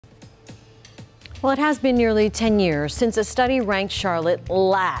Well, it has been nearly 10 years since a study ranked Charlotte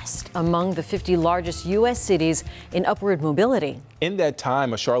last among the 50 largest U.S. cities in upward mobility. In that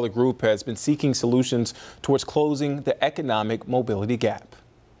time, a Charlotte group has been seeking solutions towards closing the economic mobility gap.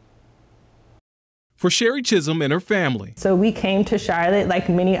 For Sherri Chisholm and her family. So we came to Charlotte like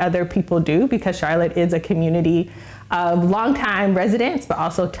many other people do because Charlotte is a community of longtime residents, but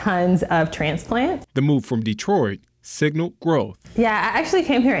also tons of transplants. The move from Detroit signaled growth. Yeah, I actually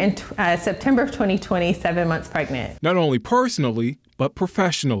came here in September of 2020, 7 months pregnant. Not only personally, but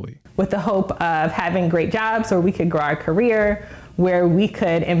professionally. With the hope of having great jobs where we could grow our career, where we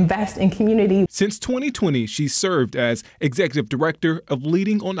could invest in community. Since 2020, she served as Executive Director of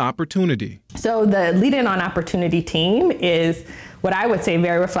Leading on Opportunity. So the Leading on Opportunity team is what I would say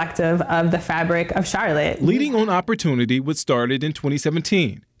very reflective of the fabric of Charlotte. Leading on Opportunity was started in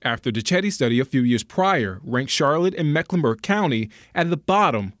 2017 after the Chetty study a few years prior ranked Charlotte and Mecklenburg County at the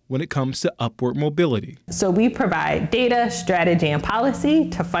bottom when it comes to upward mobility. So we provide data, strategy, and policy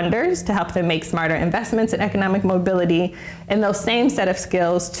to funders to help them make smarter investments in economic mobility, and those same set of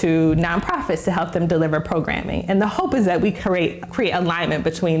skills to nonprofits to help them deliver programming. And the hope is that we create alignment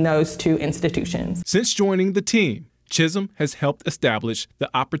between those two institutions. Since joining the team, Chisholm has helped establish the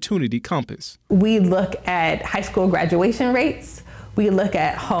Opportunity Compass. We look at high school graduation rates, we look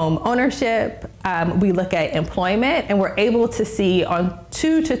at home ownership, we look at employment, and we're able to see on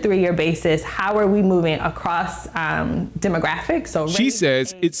 2 to 3 year basis how are we moving across demographics. So she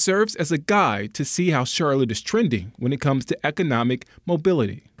says it serves as a guide to see how Charlotte is trending when it comes to economic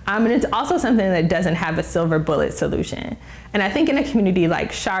mobility. And it's also something that doesn't have a silver bullet solution. And I think in a community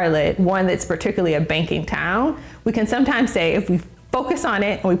like Charlotte, one that's particularly a banking town, we can sometimes say if we focus on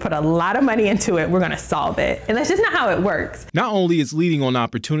it and we put a lot of money into it, we're going to solve it. And that's just not how it works. Not only is Leading on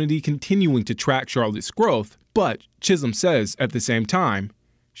Opportunity continuing to track Charlotte's growth, but Chisholm says at the same time,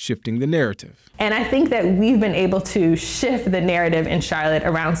 shifting the narrative. And I think that we've been able to shift the narrative in Charlotte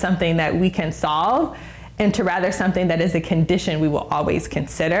around something that we can solve into rather something that is a condition we will always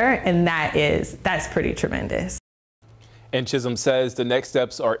consider, and that's pretty tremendous. And Chisholm says the next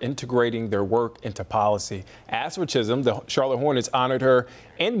steps are integrating their work into policy. As for Chisholm, the Charlotte Hornets honored her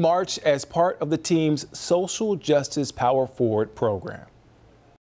in March as part of the team's Social Justice Power Forward program.